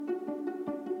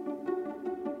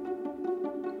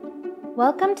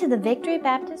Welcome to the Victory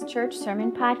Baptist Church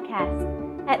Sermon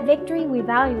Podcast. At Victory, we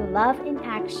value love in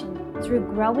action through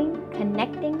growing,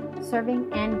 connecting,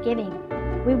 serving, and giving.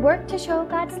 We work to show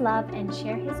God's love and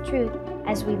share His truth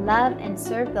as we love and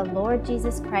serve the Lord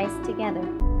Jesus Christ together.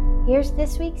 Here's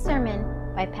this week's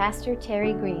sermon by Pastor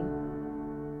Terry Green.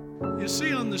 You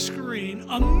see on the screen,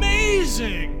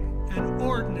 amazing and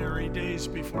ordinary days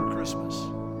before Christmas.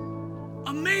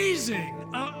 Amazing,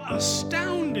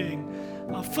 astounding,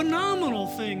 phenomenal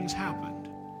things happened.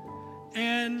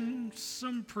 And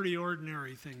some pretty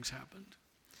ordinary things happened.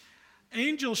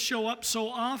 Angels show up so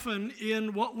often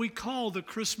in what we call the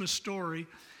Christmas story.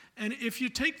 And if you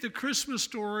take the Christmas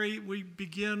story, we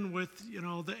begin with,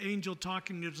 the angel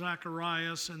talking to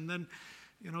Zacharias, and then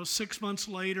 6 months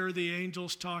later, the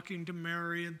angels talking to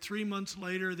Mary, and 3 months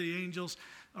later, the angels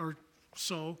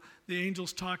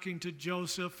talking to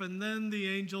Joseph, and then the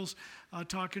angels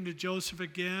talking to Joseph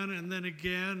again, and then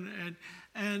again,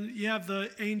 and you have the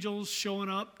angels showing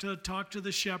up to talk to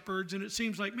the shepherds, and it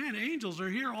seems like, man, angels are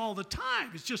here all the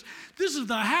time. It's just, this is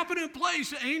the happening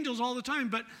place, angels all the time.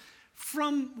 But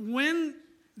from when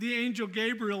the angel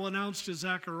Gabriel announced to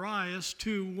Zacharias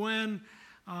to when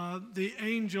the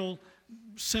angel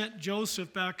sent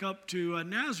Joseph back up to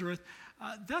Nazareth,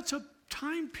 that's a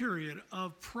time period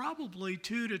of probably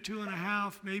 2 to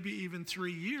 2.5, maybe even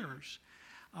 3 years.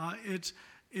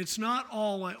 It's not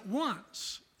all at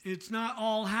once. It's not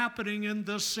all happening in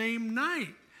the same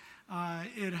night.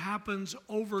 It happens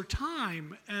over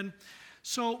time. And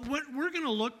so what we're going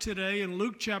to look today in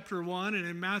Luke chapter 1 and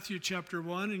in Matthew chapter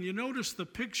 1, and you notice the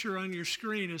picture on your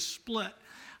screen is split.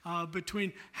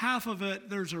 Between half of it,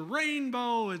 there's a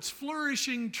rainbow, it's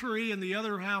flourishing tree, and the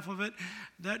other half of it,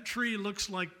 that tree looks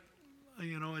like,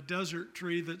 a desert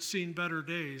tree that's seen better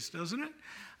days, doesn't it?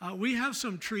 We have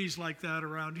some trees like that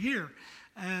around here,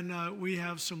 and we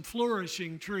have some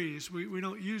flourishing trees. We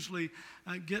don't usually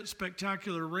get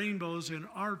spectacular rainbows in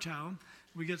our town.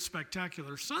 We get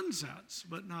spectacular sunsets,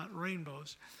 but not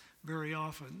rainbows very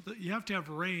often. You have to have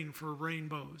rain for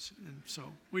rainbows, and so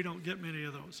we don't get many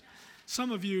of those. Some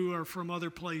of you are from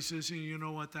other places, and you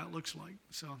know what that looks like.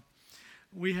 So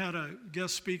we had a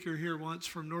guest speaker here once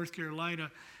from North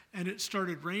Carolina, and it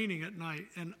started raining at night,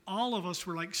 and all of us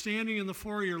were like standing in the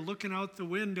foyer looking out the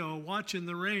window, watching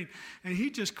the rain, and he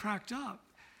just cracked up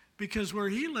because where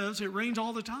he lives, it rains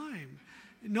all the time.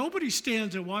 Nobody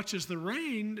stands and watches the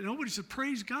rain. Nobody says,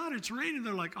 praise God, it's raining.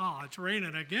 They're like, oh, it's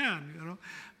raining again,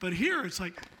 But here, it's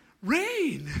like,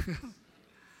 rain.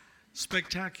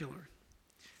 Spectacular.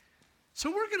 So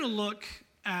we're going to look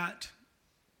at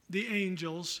the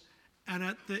angels and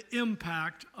at the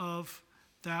impact of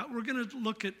that. We're going to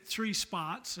look at 3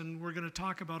 spots, and we're going to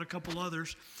talk about a couple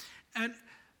others.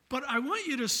 But I want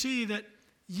you to see that,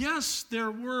 yes,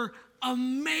 there were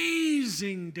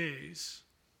amazing days,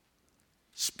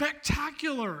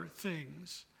 spectacular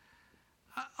things,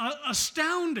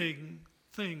 astounding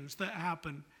things that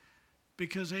happened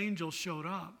because angels showed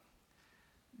up.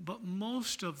 But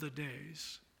most of the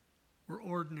days were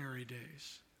ordinary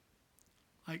days.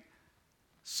 Like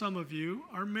some of you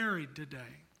are married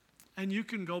today, and you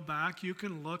can go back, you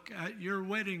can look at your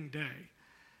wedding day,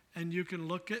 and you can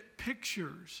look at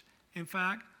pictures. In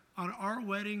fact, on our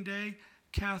wedding day,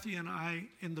 Kathy and I,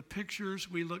 in the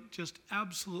pictures, we look just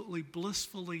absolutely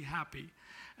blissfully happy.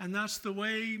 And that's the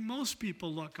way most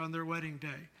people look on their wedding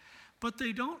day. But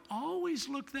they don't always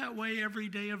look that way every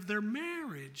day of their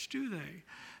marriage, do they?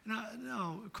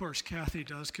 No, of course, Kathy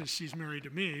does because she's married to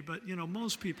me, but,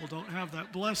 most people don't have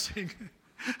that blessing.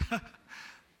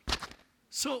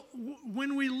 So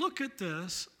when we look at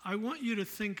this, I want you to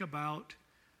think about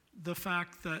the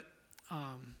fact that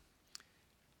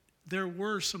there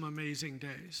were some amazing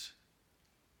days,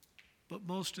 but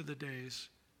most of the days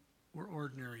were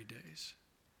ordinary days.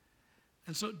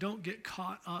 And so don't get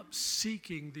caught up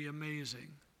seeking the amazing.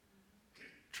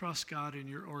 Trust God in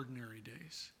your ordinary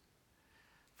days.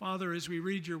 Father, as we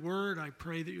read your word, I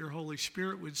pray that your Holy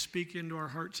Spirit would speak into our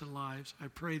hearts and lives. I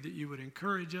pray that you would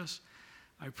encourage us.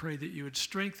 I pray that you would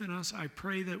strengthen us. I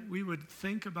pray that we would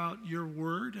think about your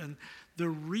word and the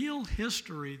real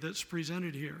history that's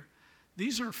presented here.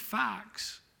 These are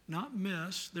facts, not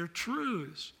myths. They're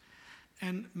truths.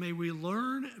 And may we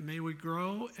learn, may we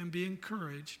grow and be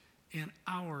encouraged in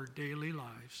our daily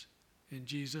lives. In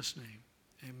Jesus' name,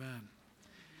 amen.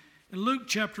 In Luke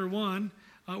chapter 1,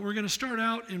 we're going to start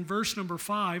out in verse number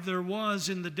 5. There was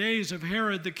in the days of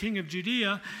Herod the king of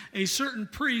Judea a certain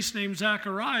priest named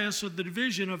Zacharias of the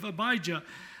division of Abijah.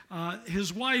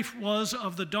 His wife was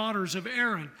of the daughters of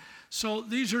Aaron. So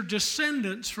these are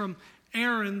descendants from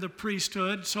Aaron the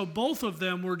priesthood. So both of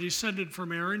them were descended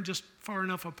from Aaron, just far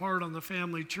enough apart on the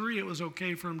family tree. It was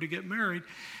okay for him to get married.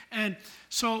 And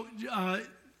so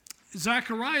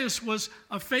Zacharias was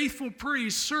a faithful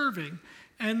priest serving.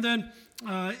 And then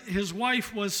his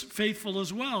wife was faithful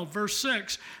as well. Verse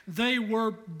 6, they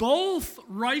were both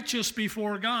righteous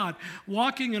before God,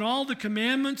 walking in all the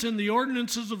commandments and the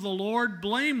ordinances of the Lord,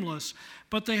 blameless.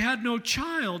 But they had no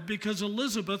child because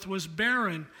Elizabeth was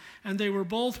barren, and they were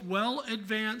both well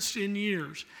advanced in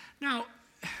years. Now,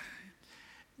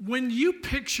 when you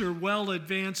picture well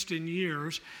advanced in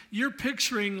years, you're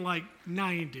picturing like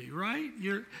 90, right?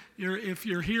 If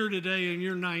you're here today and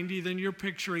you're 90, then you're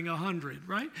picturing 100,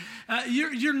 right?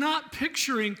 You're not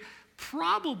picturing,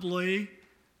 probably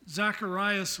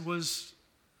Zacharias was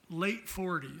late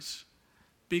 40s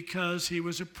because he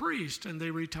was a priest and they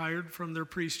retired from their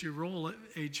priestly role at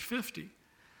age 50.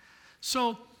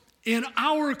 So in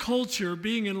our culture,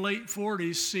 being in late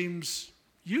 40s seems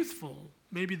youthful.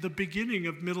 Maybe the beginning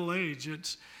of middle age.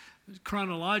 It's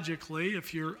chronologically,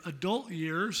 if you're adult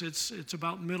years, it's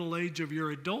about middle age of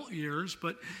your adult years,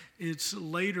 but it's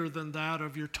later than that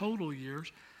of your total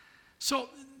years. So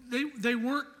they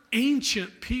weren't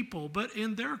ancient people, but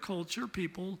in their culture,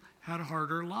 people had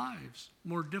harder lives,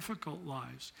 more difficult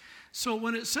lives. So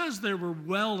when it says they were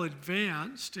well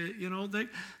advanced,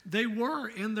 they were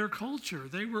in their culture.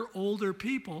 They were older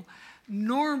people,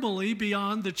 normally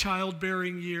beyond the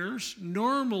childbearing years,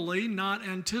 normally not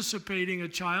anticipating a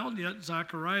child, yet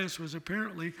Zacharias was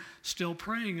apparently still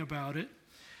praying about it.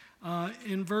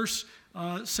 In verse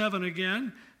 7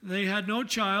 again, they had no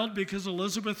child because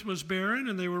Elizabeth was barren,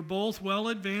 and they were both well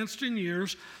advanced in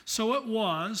years. So it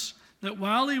was that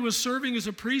while he was serving as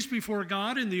a priest before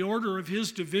God in the order of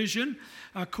his division,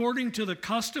 according to the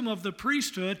custom of the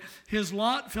priesthood, his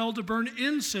lot fell to burn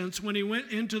incense when he went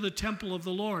into the temple of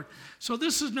the Lord. So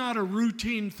this is not a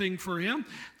routine thing for him.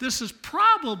 This is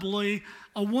probably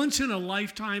a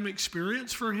once-in-a-lifetime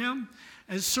experience for him,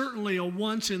 and certainly a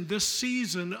once in this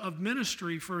season of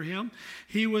ministry for him.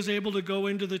 He was able to go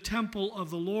into the temple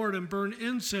of the Lord and burn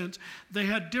incense. They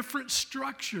had different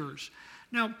structures.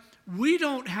 Now, we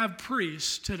don't have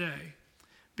priests today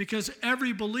because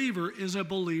every believer is a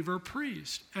believer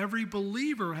priest. Every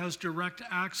believer has direct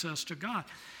access to God.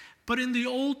 But in the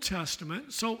Old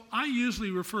Testament, so I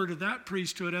usually refer to that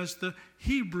priesthood as the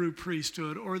Hebrew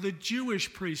priesthood or the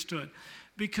Jewish priesthood,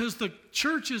 because the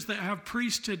churches that have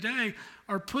priests today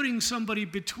are putting somebody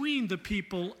between the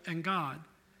people and God.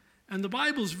 And the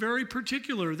Bible's very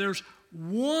particular. There's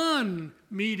one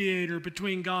mediator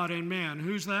between God and man.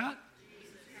 Who's that?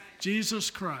 Jesus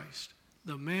Christ,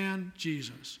 the man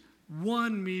Jesus,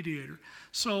 one mediator.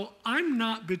 So I'm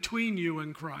not between you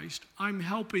and Christ. I'm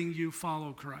helping you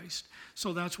follow Christ.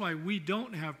 So that's why we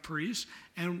don't have priests,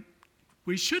 and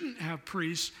we shouldn't have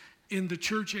priests in the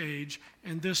church age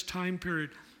and this time period.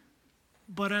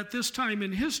 But at this time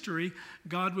in history,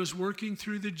 God was working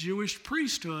through the Jewish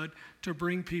priesthood to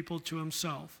bring people to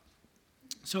himself.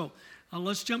 So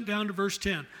let's jump down to verse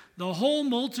 10. The whole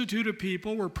multitude of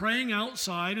people were praying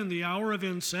outside in the hour of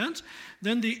incense.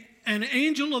 Then an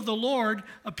angel of the Lord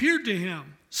appeared to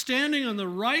him, standing on the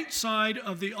right side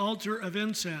of the altar of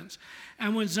incense.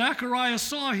 And when Zacharias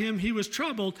saw him, he was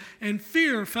troubled, and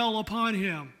fear fell upon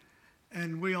him.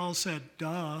 And we all said,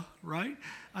 duh, right?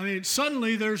 I mean,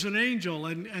 suddenly there's an angel,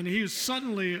 and he was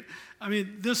suddenly,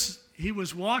 he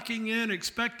was walking in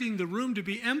expecting the room to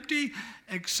be empty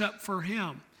except for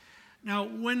him. Now,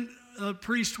 when a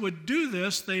priest would do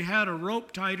this, they had a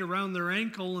rope tied around their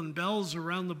ankle and bells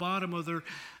around the bottom of their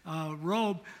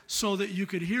robe so that you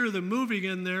could hear them moving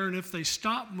in there, and if they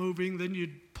stopped moving, then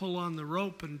you'd pull on the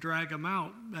rope and drag them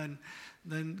out, and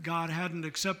then God hadn't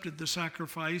accepted the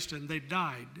sacrifice and they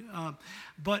died.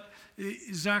 But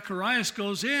Zacharias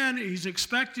goes in, he's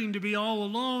expecting to be all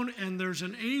alone, and there's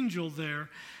an angel there.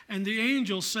 And the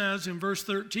angel says in verse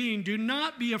 13, "Do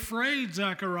not be afraid,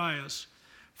 Zacharias,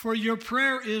 for your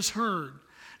prayer is heard."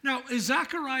 Now, is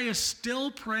Zacharias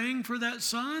still praying for that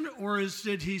son, or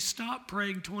did he stop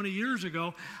praying 20 years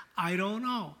ago? I don't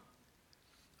know.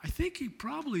 I think he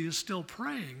probably is still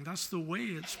praying. That's the way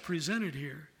it's presented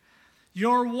here.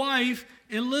 "Your wife,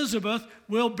 Elizabeth,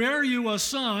 will bear you a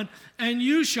son, and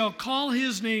you shall call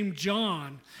his name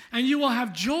John. And you will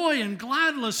have joy and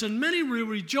gladness, and many will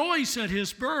rejoice at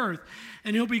his birth.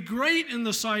 And he'll be great in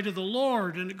the sight of the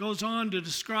Lord." And it goes on to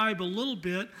describe a little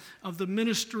bit of the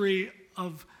ministry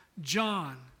of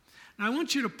John. And I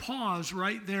want you to pause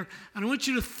right there, and I want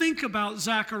you to think about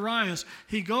Zacharias.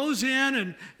 He goes in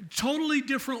and totally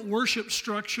different worship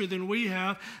structure than we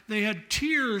have. They had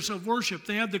tiers of worship.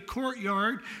 They had the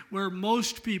courtyard where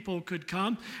most people could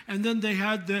come, and then they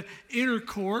had the inner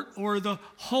court or the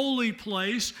holy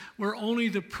place where only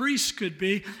the priests could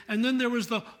be, and then there was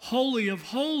the Holy of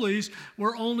Holies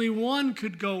where only one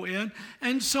could go in.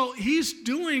 And so he's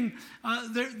doing,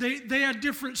 they had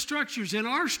different structures. In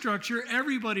our structure,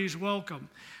 everybody's welcome.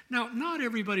 Now, not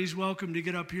everybody's welcome to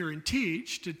get up here and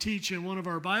teach. To teach in one of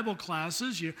our Bible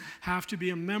classes, you have to be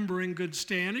a member in good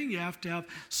standing. You have to have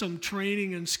some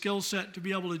training and skill set to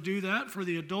be able to do that for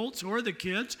the adults or the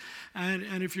kids.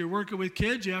 And if you're working with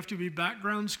kids, you have to be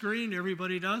background screened.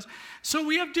 Everybody does. So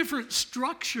we have different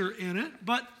structure in it,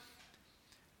 but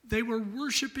they were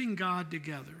worshiping God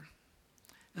together.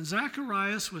 And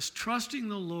Zacharias was trusting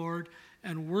the Lord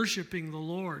and worshiping the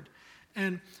Lord.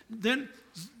 And then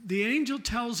the angel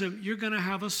tells him, you're going to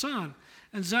have a son.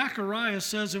 And Zacharias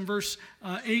says in verse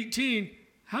 18,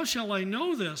 how shall I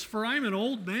know this? For I'm an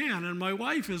old man and my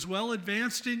wife is well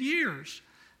advanced in years.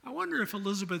 I wonder if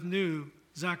Elizabeth knew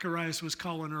Zacharias was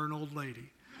calling her an old lady.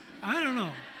 I don't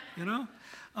know, you know.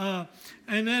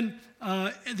 And then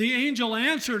the angel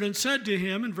answered and said to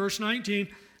him in verse 19,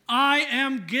 I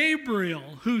am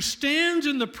Gabriel, who stands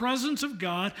in the presence of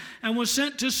God and was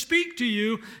sent to speak to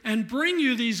you and bring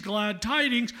you these glad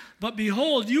tidings. But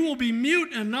behold, you will be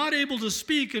mute and not able to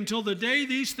speak until the day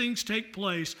these things take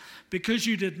place, because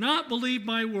you did not believe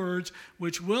my words,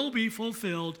 which will be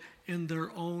fulfilled in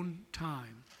their own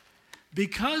time.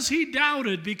 Because he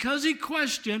doubted, because he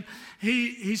questioned,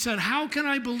 he said, how can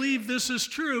I believe this is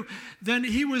true? Then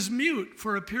he was mute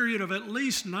for a period of at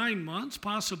least 9 months,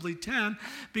 possibly 10,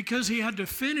 because he had to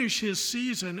finish his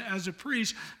season as a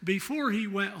priest before he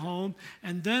went home.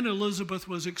 And then Elizabeth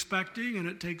was expecting, and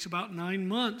it takes about 9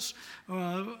 months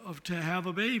to have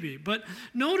a baby. But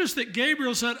notice that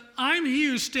Gabriel said, I'm he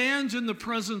who stands in the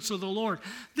presence of the Lord.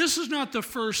 This is not the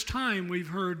first time we've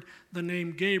heard the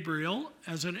name Gabriel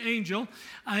as an angel.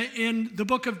 In the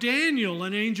book of Daniel,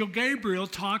 an angel Gabriel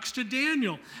talks to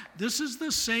Daniel. This is the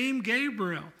same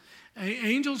Gabriel.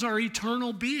 Angels are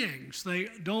eternal beings. They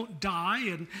don't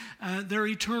die, and they're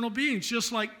eternal beings,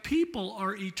 just like people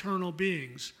are eternal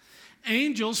beings.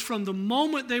 Angels, from the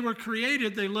moment they were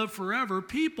created, they live forever.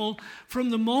 People,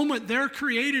 from the moment they're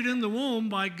created in the womb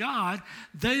by God,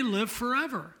 they live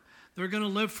forever. They're going to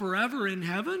live forever in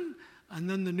heaven, and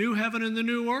then the new heaven and the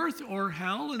new earth, or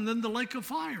hell, and then the lake of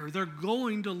fire. They're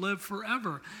going to live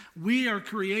forever. We are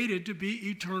created to be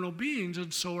eternal beings,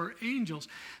 and so are angels.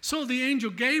 So the angel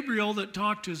Gabriel that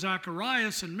talked to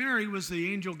Zacharias and Mary was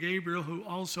the angel Gabriel who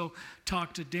also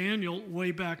talked to Daniel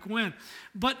way back when.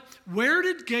 But where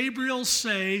did Gabriel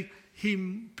say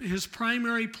his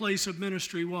primary place of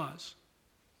ministry was?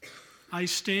 I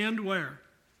stand where?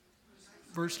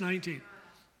 Verse 19.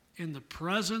 In the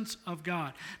presence of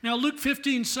God. Now Luke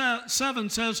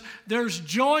 15:7 says, there's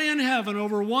joy in heaven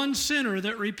over one sinner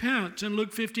that repents. And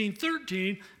Luke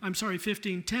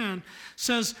 15:10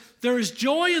 says, there is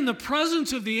joy in the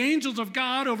presence of the angels of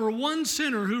God over one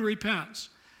sinner who repents.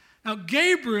 Now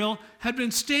Gabriel had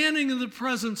been standing in the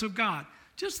presence of God.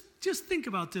 Just think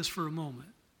about this for a moment.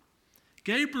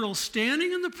 Gabriel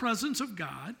standing in the presence of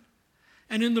God,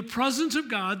 and in the presence of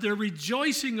God, they're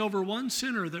rejoicing over one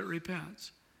sinner that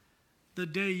repents. The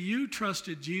day you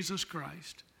trusted Jesus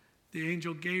Christ, the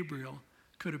angel Gabriel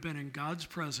could have been in God's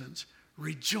presence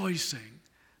rejoicing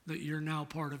that you're now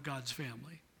part of God's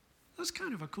family. That's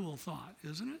kind of a cool thought,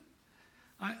 isn't it?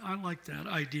 I like that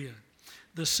idea.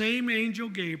 The same angel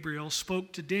Gabriel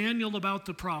spoke to Daniel about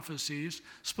the prophecies,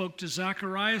 spoke to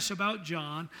Zacharias about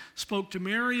John, spoke to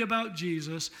Mary about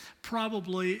Jesus,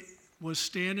 probably was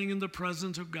standing in the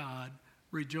presence of God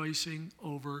rejoicing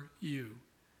over you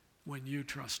when you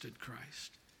trusted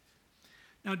Christ.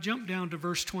 Now jump down to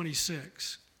verse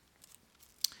 26.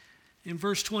 In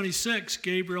verse 26,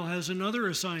 Gabriel has another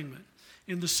assignment.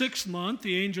 In the 6th month,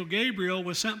 the angel Gabriel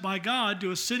was sent by God to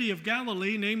a city of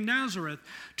Galilee named Nazareth,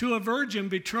 to a virgin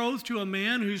betrothed to a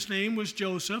man whose name was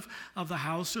Joseph of the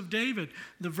house of David.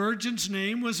 The virgin's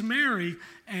name was Mary,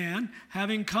 and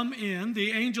having come in,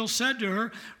 the angel said to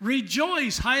her,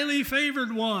 rejoice, highly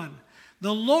favored one.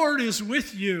 The Lord is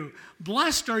with you.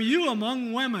 Blessed are you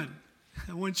among women.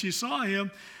 And when she saw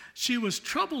him, she was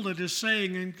troubled at his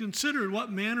saying and considered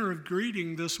what manner of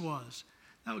greeting this was.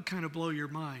 That would kind of blow your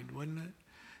mind, wouldn't it?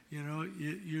 You know,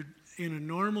 you're in a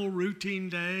normal routine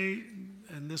day,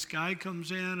 and this guy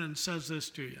comes in and says this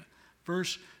to you.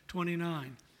 Verse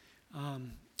 29,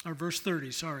 or verse 30,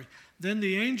 sorry. Then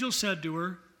the angel said to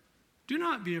her, do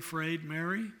not be afraid,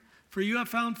 Mary, For you have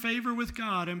found favor with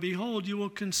God, and behold, you will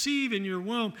conceive in your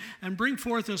womb and bring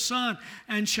forth a son,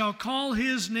 and shall call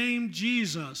his name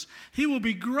Jesus. He will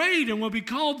be great and will be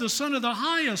called the Son of the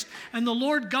Highest, and the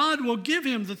Lord God will give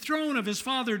him the throne of his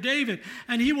father David,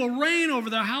 and he will reign over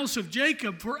the house of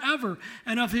Jacob forever,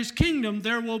 and of his kingdom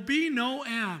there will be no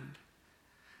end.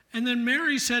 And then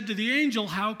Mary said to the angel,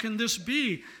 how can this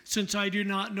be, since I do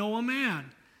not know a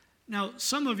man? Now,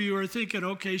 some of you are thinking,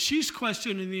 okay, she's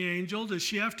questioning the angel. Does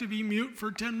she have to be mute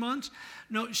for 10 months?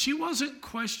 No, she wasn't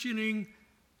questioning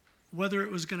whether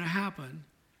it was going to happen.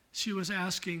 She was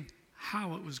asking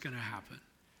how it was going to happen.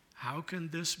 How can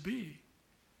this be?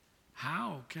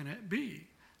 How can it be?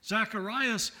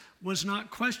 Zacharias was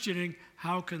not questioning,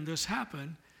 how can this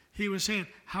happen? He was saying,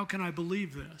 how can I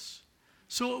believe this?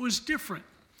 So it was different.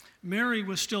 Mary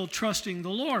was still trusting the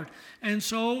Lord. And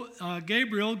so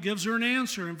Gabriel gives her an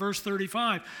answer in verse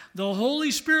 35. The Holy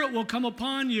Spirit will come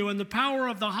upon you, and the power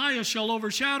of the highest shall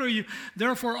overshadow you.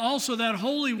 Therefore also that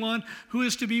Holy One who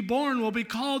is to be born will be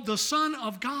called the Son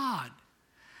of God.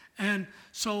 And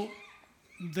so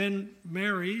then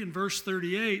Mary in verse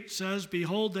 38 says,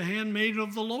 behold, the handmaid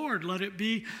of the Lord, let it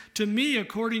be to me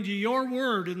according to your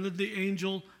word. And then the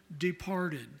angel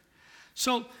departed.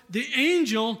 So the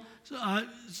angel,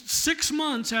 6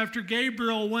 months after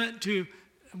Gabriel went to,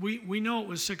 we know it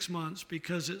was 6 months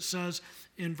because it says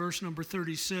in verse number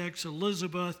 36,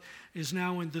 Elizabeth is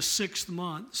now in the 6th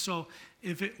month. So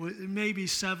if it was maybe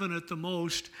 7 at the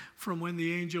most from when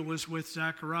the angel was with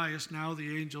Zacharias, now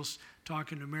the angel's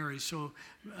talking to Mary. So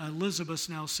Elizabeth's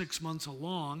now 6 months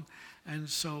along, and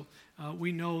so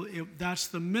we know that's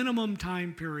the minimum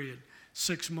time period.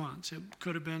 6 months. It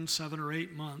could have been 7 or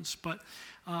 8 months. But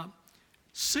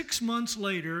 6 months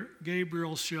later,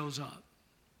 Gabriel shows up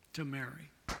to Mary.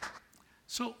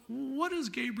 So what has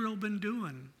Gabriel been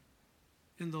doing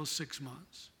in those 6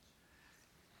 months?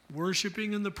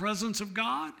 Worshiping in the presence of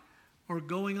God or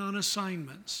going on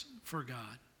assignments for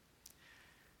God?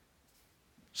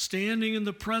 Standing in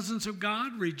the presence of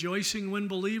God, rejoicing when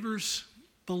believers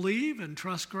believe and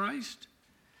trust Christ?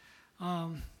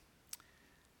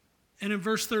 And in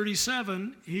verse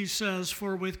 37, he says,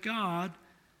 for with God,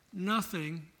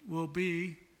 nothing will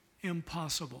be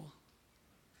impossible.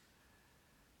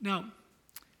 Now,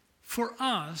 for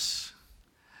us,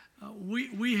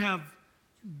 we have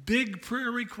big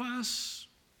prayer requests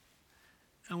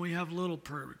and we have little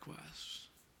prayer requests.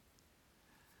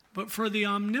 But for the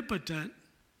omnipotent,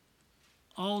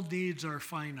 all needs are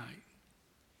finite.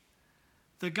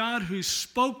 The God who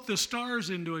spoke the stars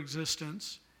into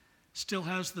existence still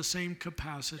has the same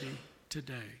capacity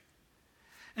today.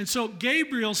 And so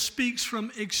Gabriel speaks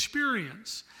from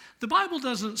experience. The Bible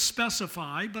doesn't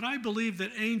specify, but I believe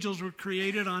that angels were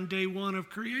created on day one of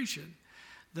creation.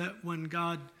 That when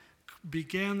God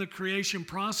began the creation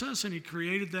process and he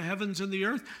created the heavens and the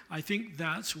earth, I think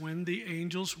that's when the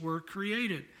angels were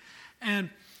created. And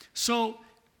so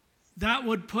that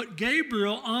would put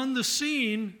Gabriel on the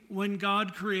scene when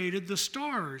God created the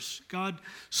stars. God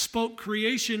spoke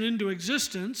creation into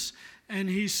existence, and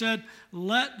he said,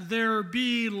 let there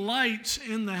be lights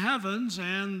in the heavens,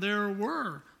 and there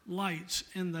were lights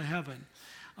in the heaven.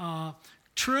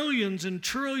 Trillions and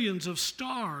trillions of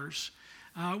stars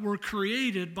were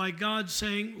created by God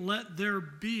saying, let there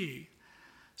be.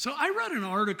 So I read an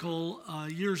article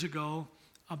years ago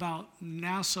about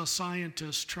NASA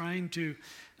scientists trying to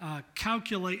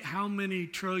calculate how many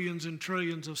trillions and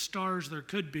trillions of stars there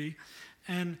could be.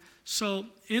 And so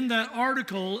in that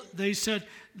article, they said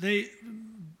the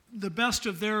best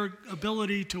of their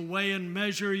ability to weigh and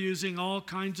measure using all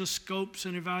kinds of scopes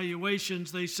and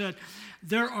evaluations, they said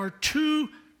there are 2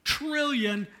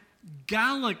 trillion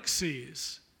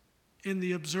galaxies in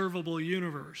the observable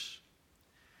universe.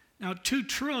 Now, 2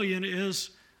 trillion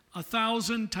is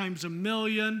 1,000 times a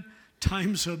million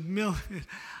times a million.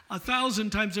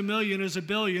 1,000 times a million is a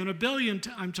billion. A billion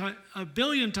times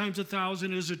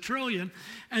 1,000 is a trillion.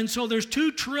 And so there's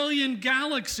 2 trillion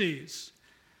galaxies.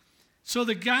 So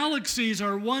the galaxies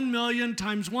are 1 million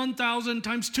times 1,000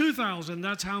 times 2,000.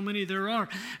 That's how many there are.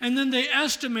 And then they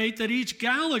estimate that each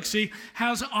galaxy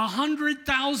has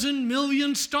 100,000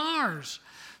 million stars.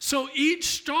 So each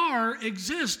star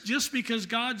exists just because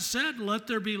God said, let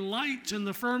there be lights in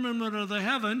the firmament of the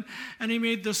heaven, and he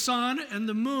made the sun and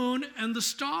the moon and the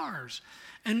stars.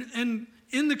 And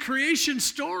in the creation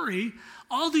story,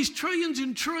 all these trillions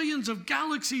and trillions of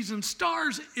galaxies and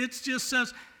stars, it just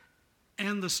says,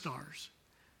 and the stars.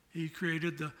 He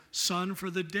created the sun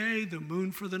for the day, the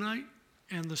moon for the night,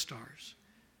 and the stars.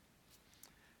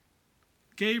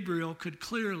 Gabriel could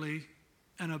clearly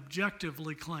and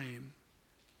objectively claim,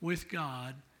 with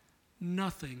God,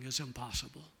 nothing is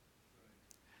impossible.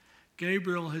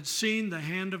 Gabriel had seen the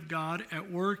hand of God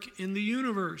at work in the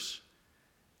universe,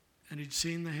 and he'd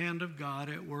seen the hand of God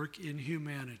at work in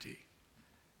humanity.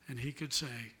 And he could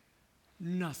say,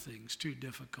 nothing's too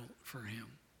difficult for him.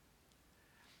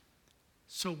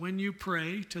 So when you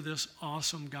pray to this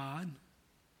awesome God,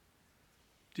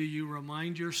 do you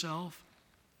remind yourself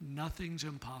nothing's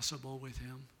impossible with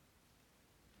him?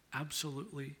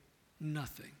 Absolutely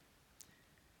nothing.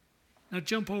 Now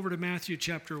jump over to Matthew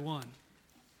chapter 1.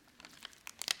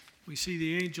 We see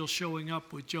the angel showing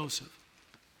up with Joseph.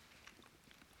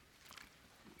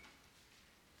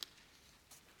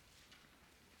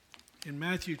 In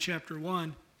Matthew chapter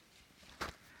 1,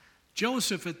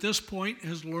 Joseph at this point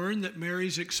has learned that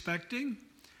Mary's expecting.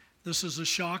 This is a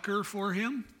shocker for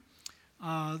him.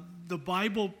 The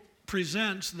Bible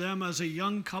presents them as a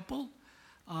young couple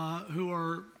who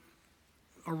are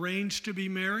arranged to be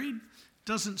married.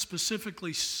 Doesn't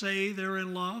specifically say they're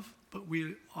in love, but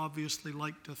we obviously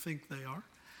like to think they are.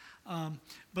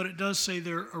 But it does say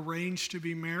they're arranged to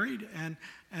be married,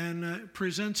 and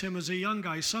presents him as a young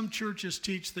guy. Some churches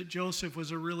teach that Joseph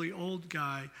was a really old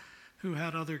guy who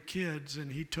had other kids,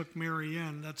 and he took Mary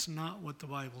in. That's not what the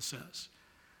Bible says.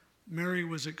 Mary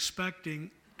was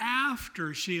expecting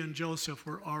after she and Joseph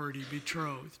were already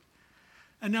betrothed.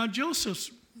 And now Joseph's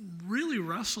really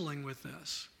wrestling with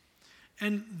this.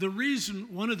 And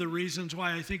one of the reasons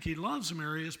why I think he loves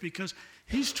Mary is because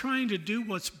he's trying to do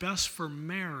what's best for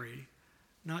Mary,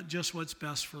 not just what's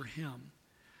best for him.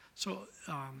 So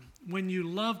when you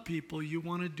love people, you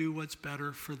want to do what's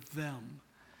better for them.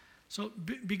 So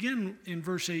begin in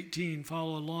verse 18.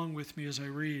 Follow along with me as I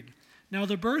read. Now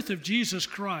the birth of Jesus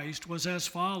Christ was as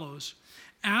follows.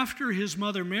 After his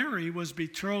mother Mary was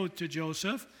betrothed to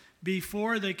Joseph,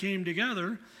 before they came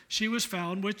together, she was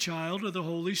found with child of the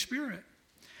Holy Spirit.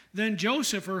 Then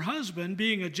Joseph, her husband,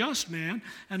 being a just man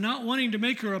and not wanting to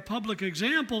make her a public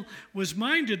example, was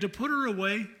minded to put her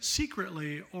away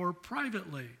secretly or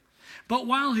privately. But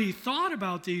while he thought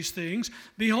about these things,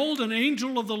 behold, an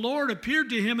angel of the Lord appeared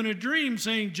to him in a dream,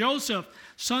 saying, Joseph,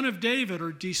 son of David,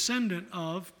 or descendant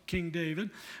of King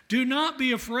David, do not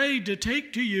be afraid to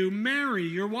take to you Mary,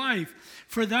 your wife,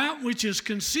 for that which is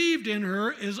conceived in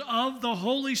her is of the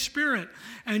Holy Spirit.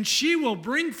 And she will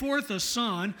bring forth a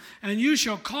son, and you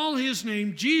shall call his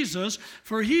name Jesus,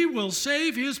 for he will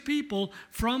save his people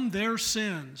from their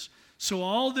sins. So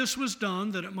all this was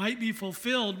done that it might be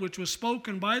fulfilled, which was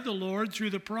spoken by the Lord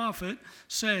through the prophet,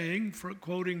 saying,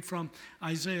 quoting from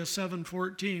Isaiah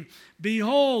 7:14,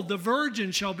 Behold, the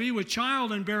virgin shall be with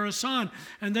child and bear a son,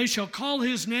 and they shall call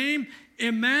his name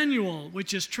Emmanuel,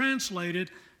 which is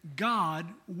translated God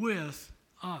with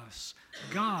us.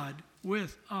 God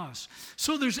with us.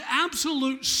 So there's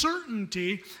absolute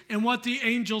certainty in what the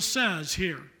angel says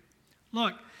here.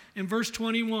 Look, in verse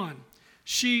 21.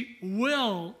 She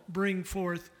will bring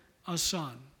forth a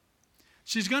son.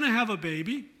 She's going to have a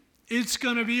baby. It's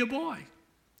going to be a boy.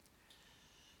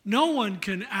 No one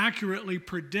can accurately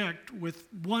predict with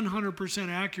 100%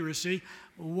 accuracy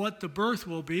what the birth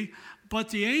will be, but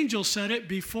the angel said it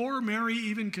before Mary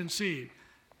even conceived.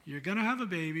 You're going to have a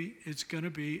baby. It's going to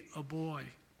be a boy.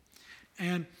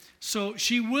 And so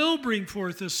she will bring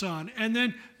forth a son, and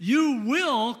then you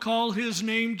will call his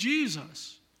name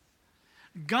Jesus.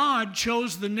 God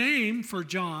chose the name for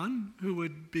John, who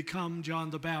would become John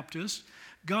the Baptist.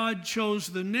 God chose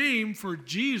the name for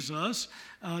Jesus.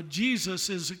 Jesus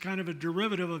is kind of a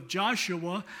derivative of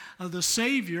Joshua, the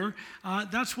Savior.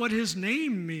 That's what his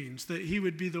name means, that he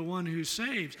would be the one who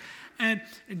saves. And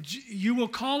you will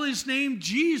call his name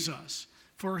Jesus,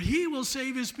 for he will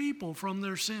save his people from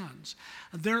their sins.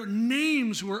 Their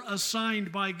names were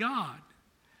assigned by God.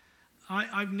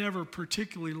 I've never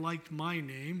particularly liked my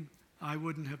name. I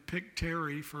wouldn't have picked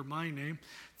Terry for my name.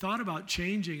 Thought about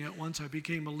changing it once I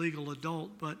became a legal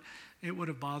adult, but it would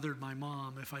have bothered my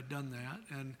mom if I'd done that,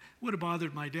 and would have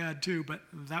bothered my dad too, but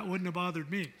that wouldn't have bothered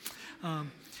me.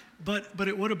 But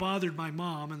it would have bothered my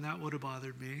mom, and that would have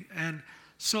bothered me. And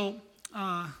so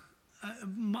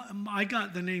I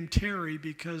got the name Terry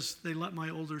because they let my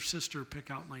older sister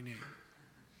pick out my name,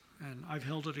 and I've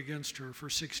held it against her for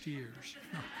 60 years.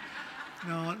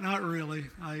 No, not really.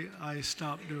 I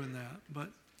stopped doing that.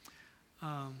 But,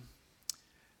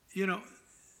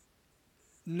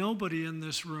 nobody in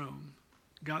this room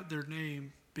got their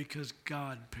name because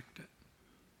God picked it.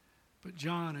 But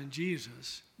John and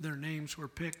Jesus, their names were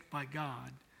picked by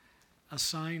God,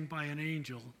 assigned by an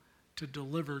angel to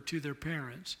deliver to their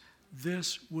parents.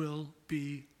 This will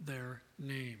be their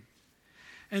name.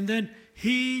 And then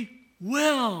he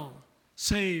will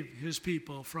save his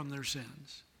people from their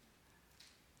sins.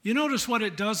 You notice what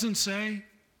it doesn't say?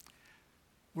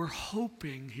 we're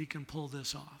hoping he can pull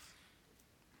this off.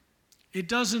 It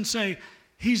doesn't say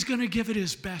he's going to give it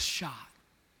his best shot.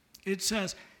 It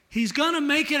says he's going to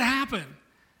make it happen.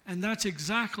 And that's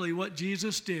exactly what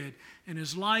Jesus did in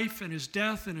his life and his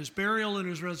death and his burial and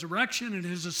his resurrection and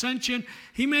his ascension.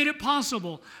 He made it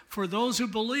possible for those who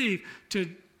believe to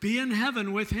be in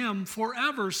heaven with him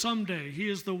forever someday. He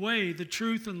is the way, the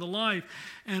truth, and the life.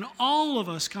 And all of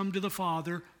us come to the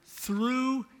Father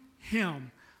through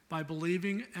him by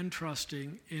believing and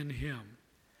trusting in him.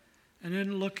 And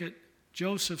then look at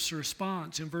Joseph's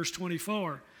response in verse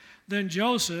 24. Then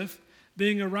Joseph,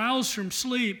 being aroused from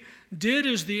sleep, did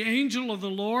as the angel of the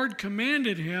Lord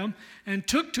commanded him, and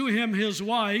took to him his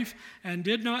wife, and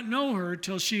did not know her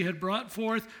till she had brought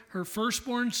forth her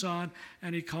firstborn son,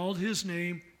 and he called his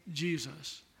name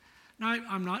Jesus. Now,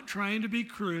 I'm not trying to be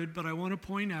crude, but I want to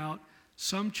point out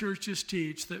some churches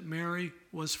teach that Mary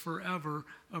was forever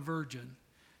a virgin,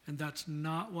 and that's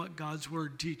not what God's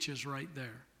word teaches right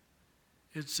there.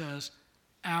 It says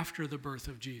after the birth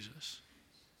of Jesus.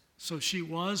 So she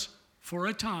was for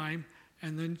a time,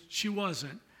 and then she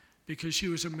wasn't, because she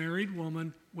was a married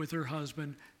woman with her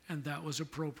husband, and that was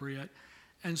appropriate.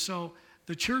 And so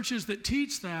the churches that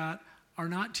teach that are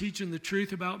not teaching the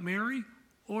truth about Mary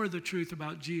or the truth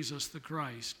about Jesus the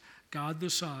Christ, God the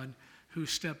Son, who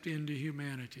stepped into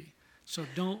humanity. So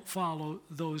don't follow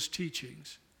those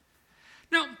teachings.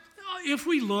 Now, if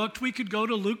we looked, we could go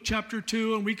to Luke chapter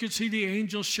 2 and we could see the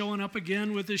angels showing up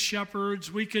again with the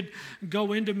shepherds. We could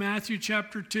go into Matthew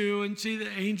chapter 2 and see the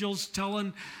angels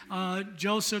telling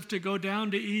Joseph to go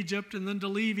down to Egypt and then to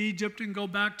leave Egypt and go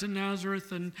back to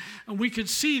Nazareth. And we could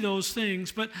see those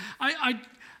things. But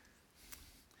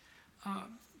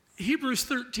Hebrews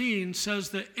 13 says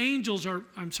that angels are,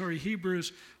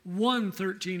 Hebrews 1,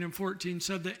 13 and 14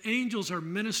 said that angels are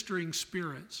ministering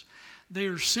spirits. They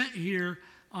are sent here.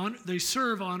 They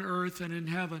serve on earth and in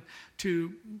heaven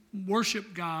to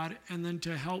worship God and then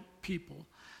to help people.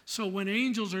 So when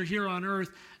angels are here on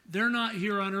earth, they're not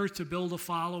here on earth to build a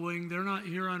following. They're not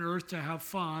here on earth to have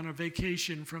fun, a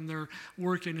vacation from their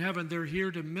work in heaven. They're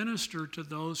here to minister to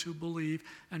those who believe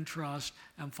and trust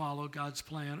and follow God's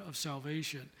plan of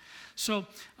salvation. So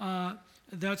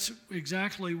that's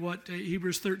exactly what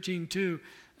Hebrews 13:2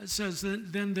 says,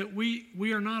 then that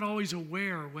we are not always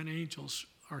aware when angels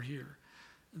are here.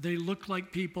 They look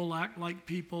like people, act like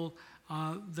people.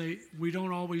 We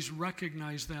don't always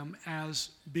recognize them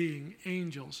as being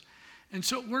angels. And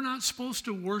so we're not supposed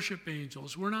to worship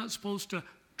angels. We're not supposed to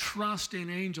trust in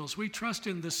angels. We trust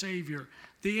in the Savior.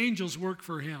 The angels work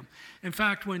for him. In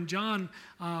fact, when John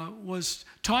was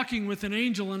talking with an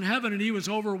angel in heaven and he was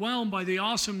overwhelmed by the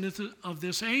awesomeness of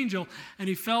this angel and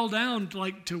he fell down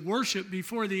like to worship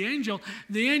before the angel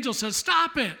said,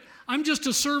 "Stop it. I'm just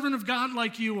a servant of God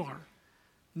like you are."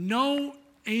 No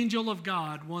angel of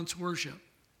God wants worship.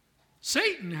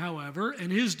 Satan, however,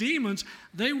 and his demons,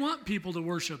 they want people to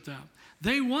worship them.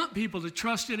 They want people to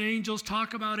trust in angels,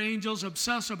 talk about angels,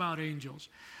 obsess about angels.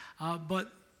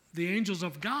 But the angels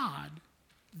of God,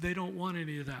 they don't want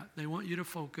any of that. They want you to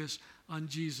focus on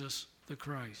Jesus the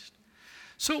Christ.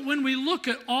 So when we look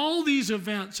at all these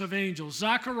events of angels,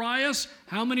 Zacharias,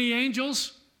 how many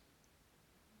angels?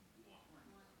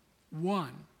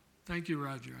 One. Thank you,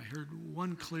 Roger. I heard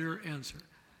one clear answer.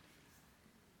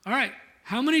 All right.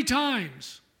 How many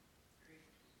times?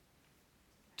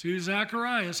 To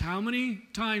Zacharias, how many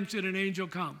times did an angel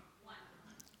come?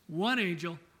 One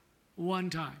angel, one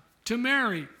time. To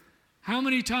Mary, how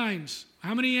many times?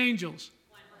 How many angels?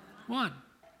 One.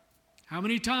 How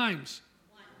many times?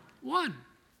 One.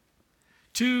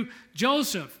 To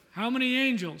Joseph, how many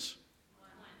angels?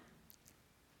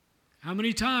 How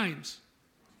many times?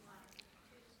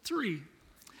 3.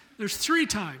 There's 3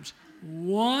 times.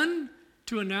 1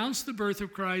 to announce the birth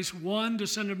of Christ, 1 to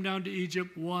send him down to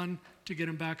Egypt, 1 to get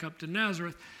him back up to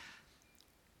Nazareth.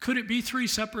 Could it be 3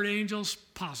 separate angels?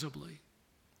 Possibly.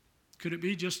 Could it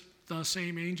be just the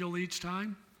same angel each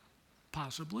time?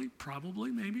 Possibly,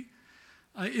 probably, maybe.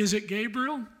 Is it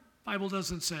Gabriel? Bible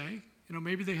doesn't say.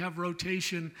 Maybe they have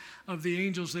rotation of the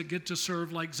angels that get to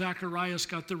serve, like Zacharias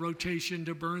got the rotation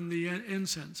to burn the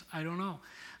incense. I don't know.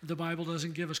 The Bible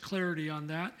doesn't give us clarity on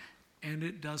that, and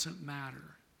it doesn't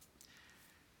matter.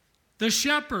 The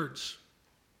shepherds,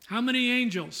 how many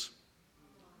angels?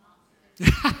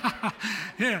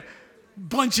 Yeah,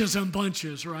 bunches and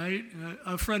bunches, right?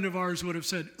 A friend of ours would have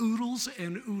said oodles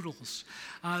and oodles.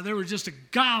 There were just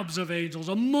gobs of angels,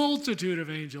 a multitude of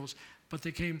angels, but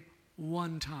they came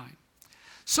one time.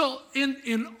 So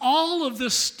in all of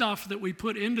this stuff that we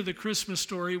put into the Christmas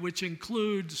story, which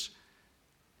includes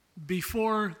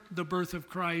before the birth of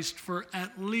Christ for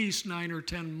at least 9 or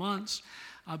 10 months,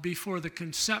 before the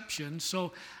conception.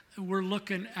 So we're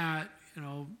looking at,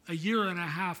 a year and a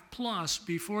half plus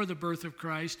before the birth of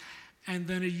Christ, and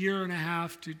then a year and a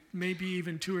half to maybe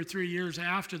even 2 or 3 years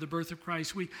after the birth of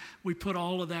Christ. We put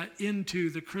all of that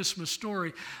into the Christmas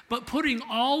story. But putting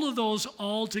all of those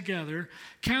all together,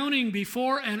 counting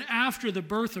before and after the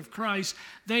birth of Christ,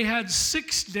 they had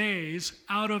 6 days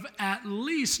out of at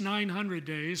least 900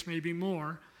 days, maybe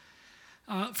more,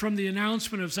 from the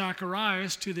announcement of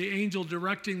Zacharias to the angel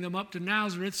directing them up to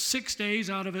Nazareth, 6 days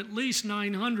out of at least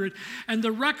 900. And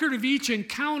the record of each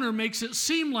encounter makes it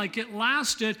seem like it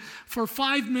lasted for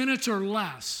 5 minutes or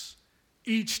less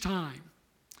each time.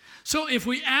 So if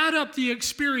we add up the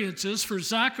experiences for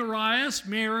Zacharias,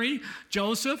 Mary,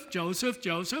 Joseph,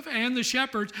 and the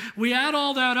shepherds, we add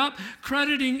all that up,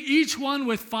 crediting each one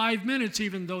with 5 minutes,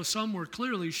 even though some were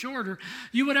clearly shorter,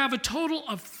 you would have a total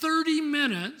of 30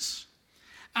 minutes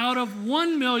out of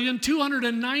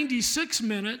 1,296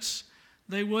 minutes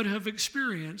they would have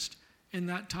experienced in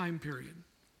that time period.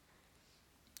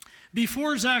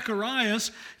 Before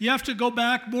Zacharias, you have to go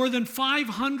back more than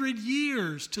 500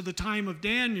 years to the time of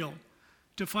Daniel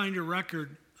to find a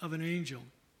record of an angel.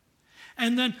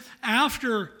 And then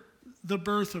after the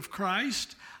birth of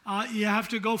Christ, you have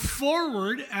to go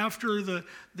forward after the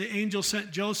angel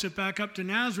sent Joseph back up to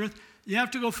Nazareth. You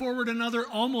have to go forward another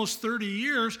almost 30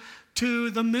 years to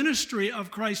the ministry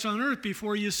of Christ on earth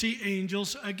before you see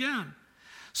angels again.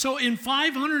 So in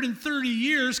 530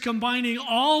 years, combining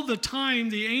all the time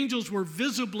the angels were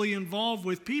visibly involved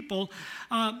with people,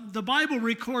 the Bible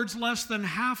records less than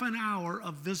half an hour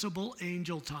of visible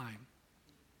angel time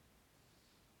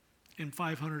in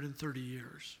 530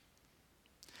 years.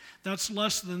 That's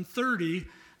less than 30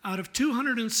 out of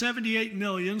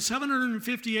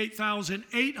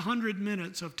 278,758,800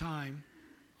 minutes of time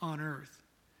on earth.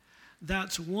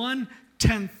 That's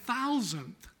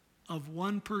 1/10,000th of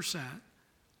 1%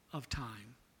 of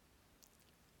time.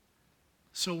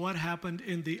 So what happened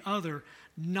in the other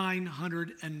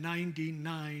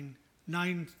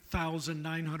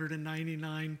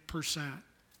 9,999%?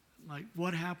 Like,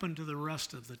 what happened to the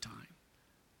rest of the time?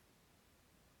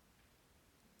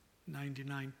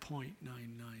 99.999,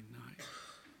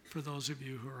 for those of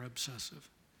you who are obsessive.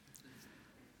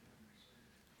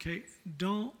 Okay,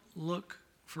 don't look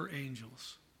for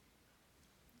angels.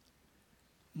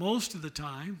 Most of the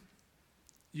time,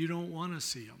 you don't want to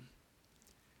see them.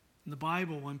 In the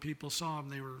Bible, when people saw them,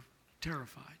 they were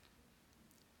terrified.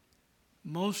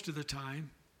 Most of the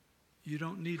time, you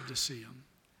don't need to see them.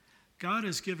 God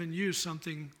has given you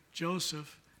something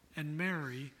Joseph and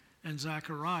Mary and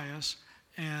Zacharias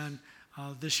and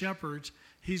the shepherds.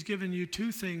 He's given you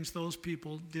 2 things those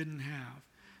people didn't have.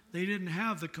 They didn't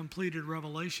have the completed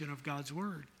revelation of God's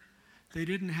word. They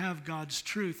didn't have God's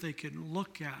truth they could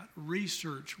look at,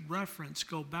 research, reference,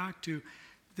 go back to.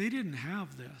 They didn't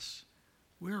have this.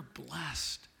 We're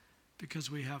blessed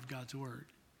because we have God's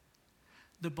word.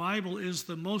 The Bible is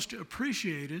the most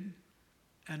appreciated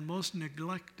and most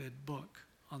neglected book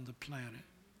on the planet.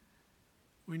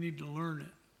 We need to learn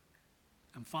it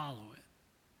and follow it.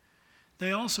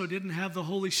 They also didn't have the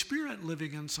Holy Spirit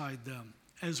living inside them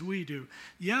as we do.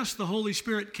 Yes, the Holy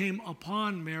Spirit came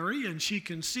upon Mary and she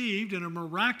conceived in a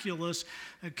miraculous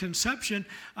conception,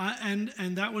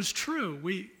 and that was true.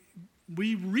 We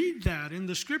read that in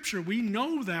the scripture. We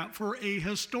know that for a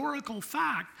historical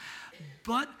fact.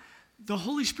 But the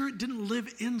Holy Spirit didn't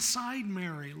live inside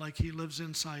Mary like he lives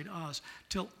inside us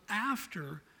till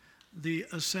after the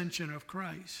ascension of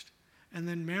Christ. And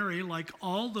then Mary, like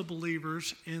all the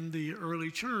believers in the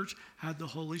early church, had the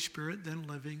Holy Spirit then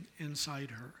living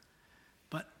inside her.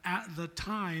 But at the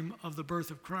time of the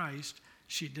birth of Christ,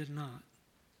 she did not.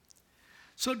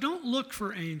 So don't look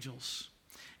for angels.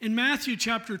 In Matthew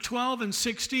chapter 12 and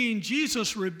 16,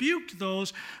 Jesus rebuked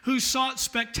those who sought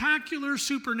spectacular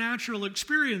supernatural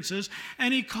experiences,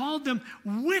 and he called them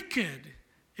wicked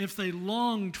if they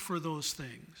longed for those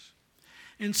things.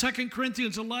 In 2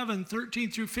 Corinthians 11,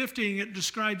 13 through 15, it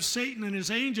describes Satan and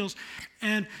his angels,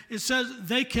 and it says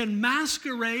they can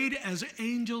masquerade as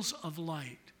angels of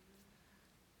light.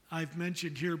 I've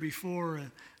mentioned here before,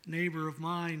 a neighbor of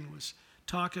mine was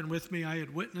talking with me. I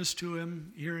had witnessed to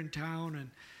him here in town,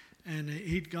 and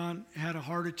he'd had a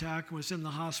heart attack and was in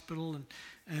the hospital,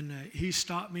 and he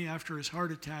stopped me after his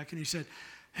heart attack, and he said,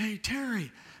 "Hey,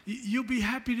 Terry, you'll be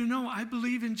happy to know I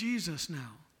believe in Jesus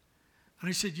now." And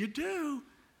I said, "You do?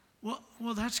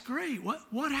 Well, that's great.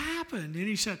 What happened?" And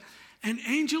he said, "An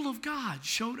angel of God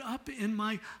showed up in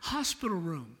my hospital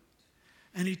room,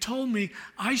 and he told me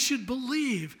I should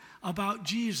believe about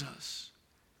Jesus."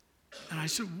 And I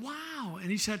said, "Wow."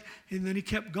 And he said, and then he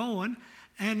kept going,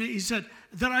 And he said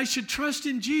that I should trust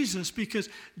in Jesus because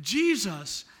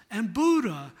Jesus and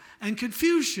Buddha and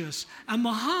Confucius and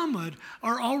Muhammad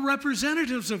are all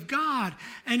representatives of God,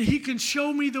 and he can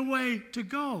show me the way to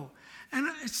go. And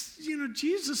it's,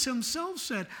 Jesus himself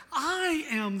said, I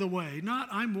am the way, not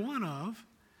I'm one of.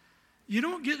 You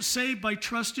don't get saved by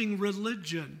trusting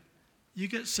religion. You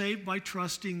get saved by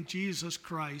trusting Jesus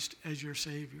Christ as your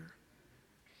Savior.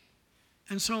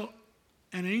 And so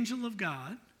an angel of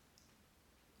God,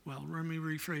 well, let me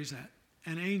rephrase that.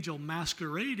 An angel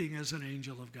masquerading as an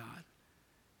angel of God.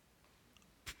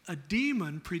 A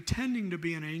demon pretending to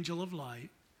be an angel of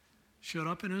light showed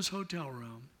up in his hotel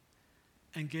room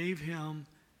and gave him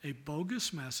a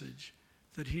bogus message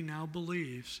that he now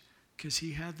believes because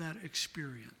he had that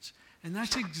experience. And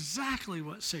that's exactly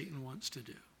what Satan wants to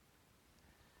do.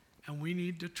 And we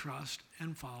need to trust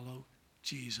and follow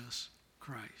Jesus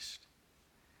Christ.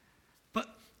 But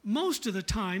most of the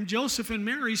time, Joseph and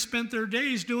Mary spent their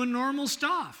days doing normal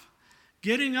stuff,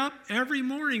 getting up every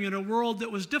morning in a world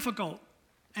that was difficult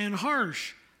and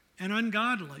harsh and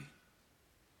ungodly,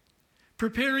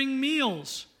 preparing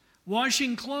meals,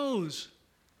 washing clothes,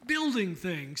 building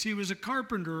things. He was a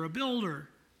carpenter, a builder,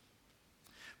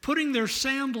 putting their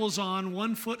sandals on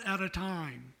 1 foot at a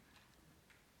time,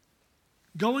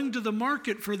 going to the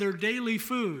market for their daily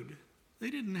food. They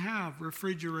didn't have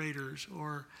refrigerators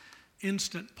or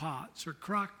instant pots or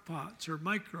crock pots or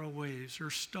microwaves or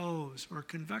stoves or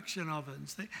convection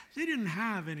ovens. They didn't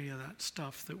have any of that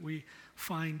stuff that we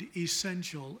find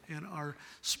essential in our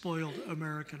spoiled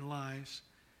American lives.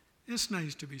 It's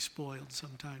nice to be spoiled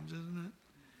sometimes, isn't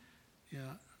it?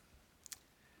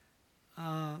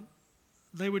 Yeah.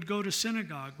 They would go to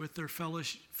synagogue with their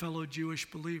fellow Jewish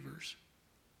believers.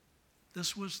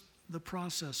 This was the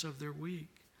process of their week.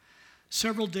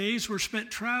 Several days were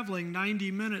spent traveling.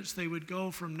 90 minutes they would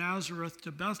go from Nazareth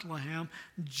to Bethlehem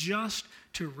just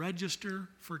to register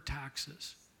for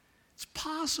taxes. It's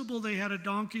possible they had a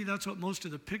donkey. That's what most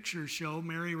of the pictures show,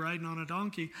 Mary riding on a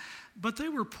donkey. But they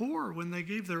were poor when they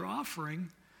gave their offering.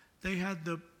 They had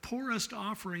the poorest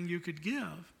offering you could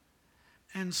give.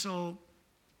 And so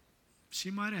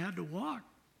she might have had to walk.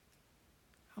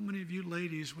 How many of you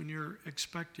ladies, when you're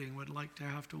expecting, would like to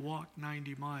have to walk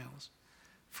 90 miles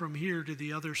from here to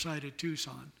the other side of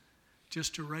Tucson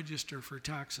just to register for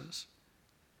taxes?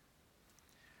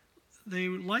 They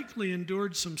likely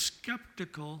endured some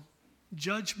skeptical,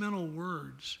 judgmental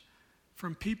words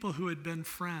from people who had been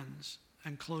friends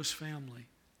and close family.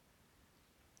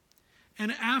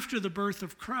 And after the birth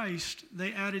of Christ,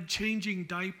 they added changing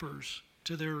diapers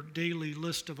to their daily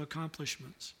list of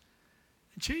accomplishments.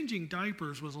 And changing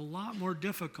diapers was a lot more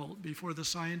difficult before the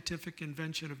scientific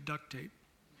invention of duct tape.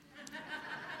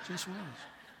 Just was.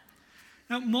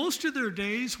 Now, most of their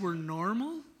days were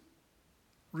normal,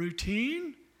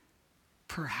 routine,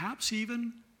 perhaps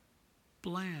even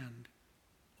bland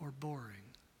or boring.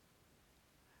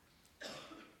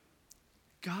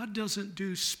 God doesn't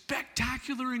do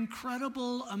spectacular,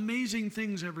 incredible, amazing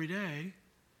things every day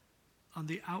on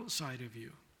the outside of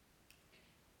you.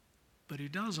 But he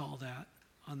does all that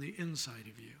on the inside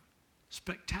of you.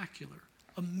 Spectacular,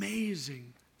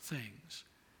 amazing things.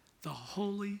 The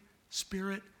Holy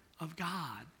Spirit of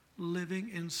God living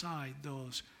inside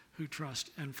those who trust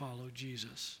and follow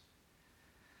Jesus.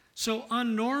 So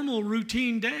on normal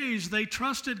routine days, they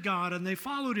trusted God and they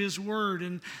followed his word,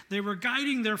 and they were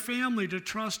guiding their family to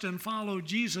trust and follow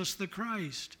Jesus the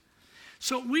Christ.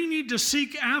 So we need to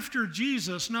seek after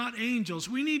Jesus, not angels.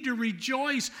 We need to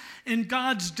rejoice in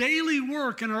God's daily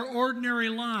work in our ordinary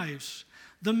lives.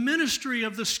 The ministry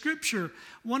of the Scripture,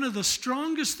 one of the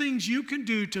strongest things you can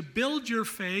do to build your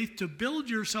faith, to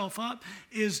build yourself up,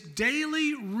 is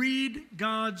daily read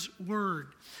God's word.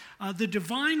 The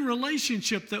divine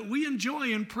relationship that we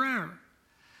enjoy in prayer.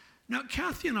 Now,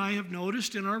 Kathy and I have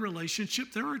noticed in our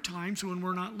relationship there are times when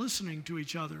we're not listening to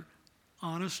each other.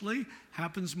 Honestly,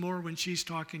 happens more when she's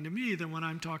talking to me than when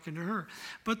I'm talking to her.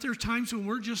 But there are times when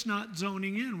we're just not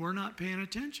zoning in. We're not paying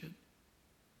attention.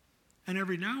 And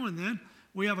every now and then,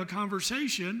 we have a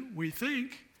conversation, we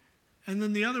think, and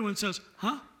then the other one says,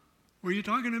 "Huh? Were you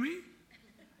talking to me?"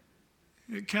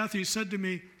 Kathy said to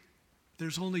me,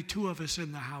 "There's only 2 of us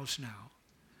in the house now."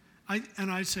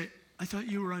 I'd say, "I thought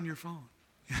you were on your phone."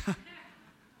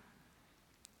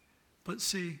 But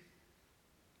see,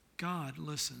 God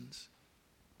listens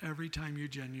every time you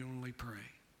genuinely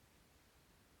pray.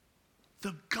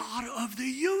 The God of the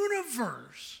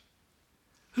universe,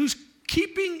 who's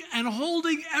keeping and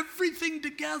holding everything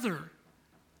together,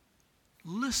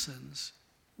 listens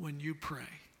when you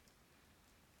pray.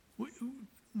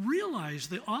 Realize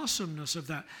the awesomeness of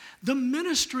that. The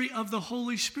ministry of the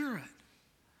Holy Spirit.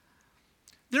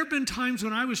 There have been times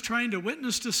when I was trying to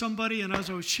witness to somebody, and as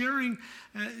I was sharing,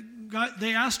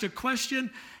 they asked a question,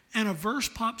 and a verse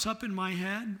pops up in my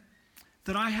head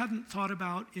that I hadn't thought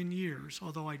about in years.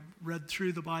 Although I read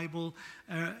through the Bible,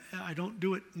 I don't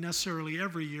do it necessarily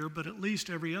every year, but at least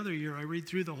every other year I read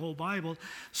through the whole Bible.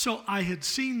 So I had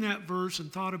seen that verse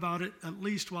and thought about it at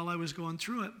least while I was going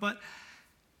through it. But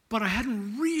I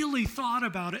hadn't really thought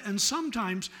about it, and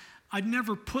sometimes I'd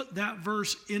never put that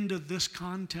verse into this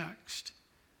context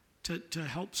to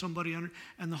help somebody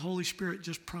and the Holy Spirit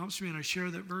just prompts me, and I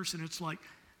share that verse, and it's like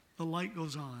the light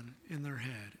goes on in their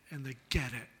head, and they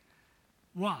get it.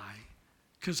 Why?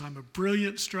 Because I'm a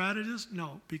brilliant strategist?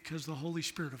 No, because the Holy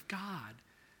Spirit of God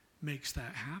makes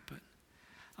that happen.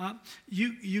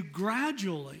 You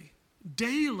gradually,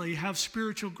 daily have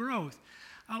spiritual growth.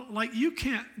 Like you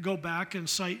can't go back and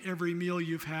cite every meal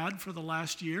you've had for the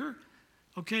last year.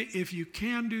 Okay, if you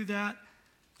can do that,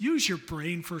 use your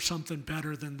brain for something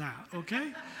better than that,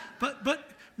 okay? But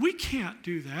we can't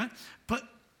do that. But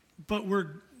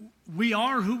we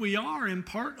are who we are in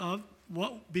part of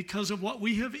because of what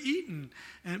we have eaten,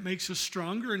 and it makes us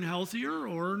stronger and healthier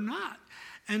or not.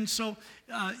 And so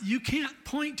you can't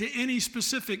point to any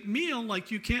specific meal,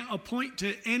 like you can't point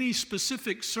to any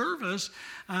specific service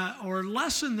or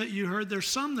lesson that you heard. There's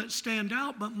some that stand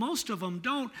out, but most of them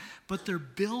don't. But they're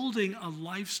building a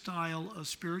lifestyle of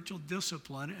spiritual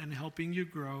discipline and helping you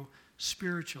grow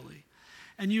spiritually.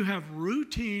 And you have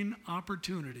routine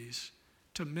opportunities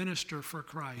to minister for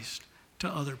Christ to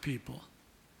other people,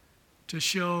 to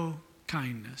show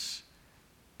kindness,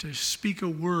 to speak a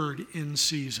word in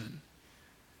season,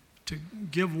 to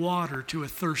give water to a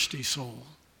thirsty soul.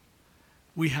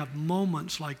 We have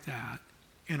moments like that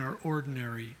in our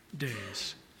ordinary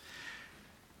days.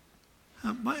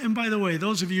 And by the way,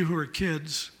 those of you who are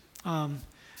kids,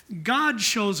 God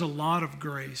shows a lot of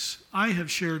grace. I have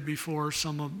shared before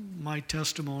some of my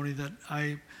testimony that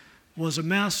I was a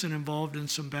mess and involved in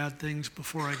some bad things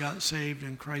before I got saved,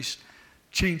 and Christ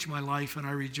changed my life, and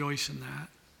I rejoice in that.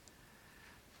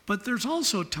 But there's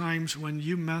also times when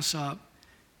you mess up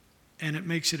and it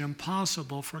makes it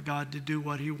impossible for God to do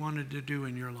what he wanted to do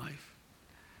in your life.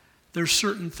 There's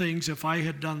certain things, if I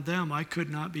had done them, I could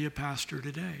not be a pastor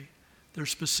today. They're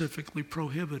specifically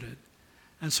prohibited.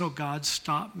 And so God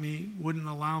stopped me, wouldn't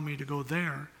allow me to go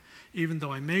there. Even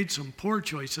though I made some poor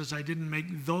choices, I didn't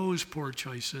make those poor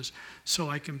choices so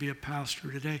I can be a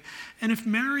pastor today. And if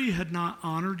Mary had not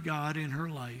honored God in her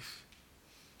life,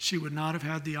 she would not have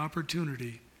had the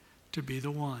opportunity to be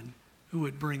the one who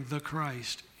would bring the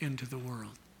Christ into the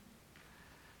world.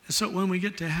 And so when we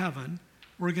get to heaven,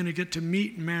 we're going to get to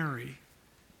meet Mary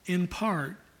in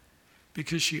part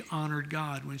because she honored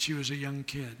God when she was a young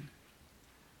kid.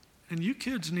 And you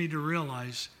kids need to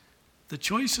realize the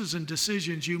choices and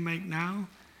decisions you make now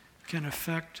can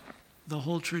affect the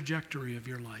whole trajectory of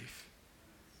your life.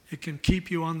 It can keep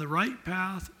you on the right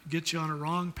path, get you on a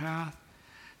wrong path.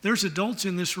 There's adults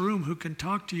in this room who can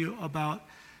talk to you about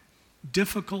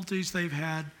difficulties they've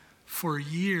had for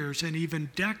years and even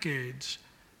decades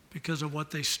because of what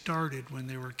they started when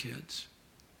they were kids.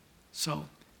 So,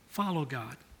 follow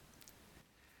God.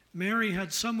 Mary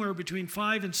had somewhere between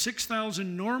 5,000 and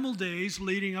 6,000 normal days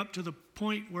leading up to the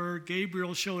point where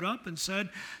Gabriel showed up and said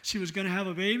she was going to have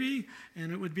a baby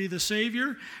and it would be the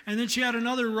Savior. And then she had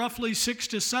another roughly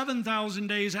 6,000 to 7,000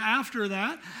 days after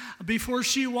that before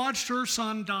she watched her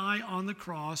son die on the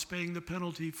cross, paying the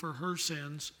penalty for her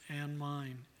sins and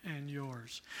mine and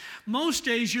yours. Most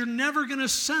days you're never going to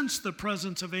sense the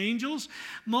presence of angels.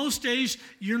 Most days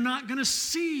you're not going to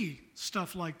see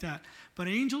stuff like that. But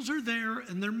angels are there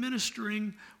and they're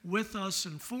ministering with us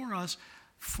and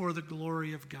for the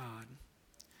glory of God.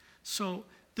 So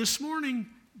this morning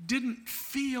didn't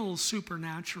feel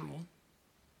supernatural,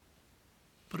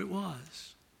 but it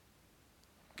was.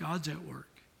 God's at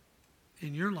work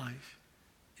in your life,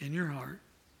 in your heart,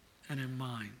 and in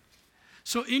mine.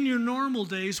 So in your normal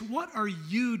days, what are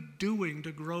you doing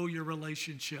to grow your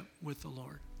relationship with the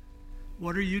Lord?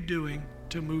 What are you doing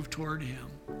to move toward him?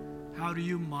 How do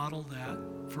you model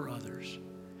that for others?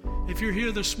 If you're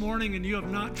here this morning and you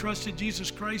have not trusted Jesus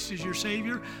Christ as your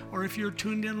Savior, or if you're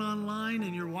tuned in online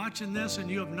and you're watching this and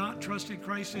you have not trusted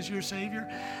Christ as your Savior,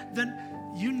 then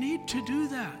you need to do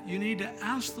that. You need to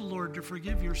ask the Lord to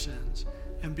forgive your sins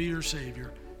and be your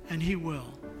Savior, and he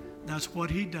will. That's what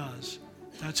he does.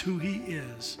 That's who he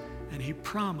is. And he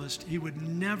promised he would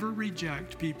never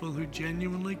reject people who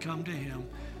genuinely come to him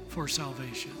for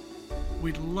salvation.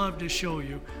 We'd love to show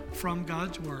you from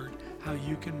God's Word how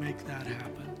you can make that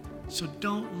happen. So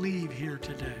don't leave here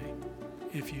today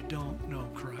if you don't know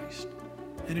Christ.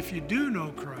 And if you do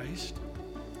know Christ,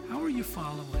 how are you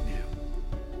following him?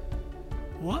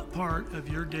 What part of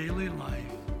your daily life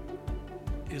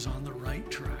is on the right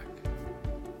track?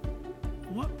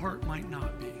 What part might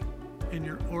not be? In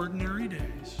your ordinary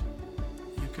days,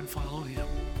 you can follow Him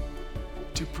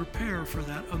to prepare for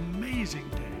that amazing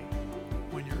day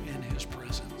when you're in His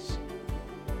presence.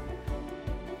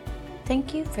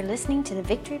 Thank you for listening to the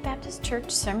Victory Baptist Church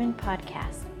Sermon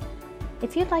Podcast.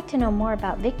 If you'd like to know more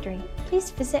about Victory, please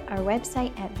visit our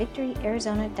website at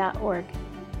victoryarizona.org.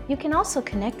 You can also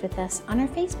connect with us on our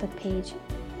Facebook page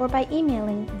or by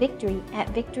emailing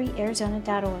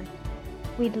victory@victoryarizona.org.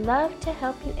 We'd love to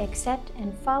help you accept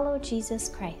and follow Jesus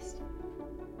Christ.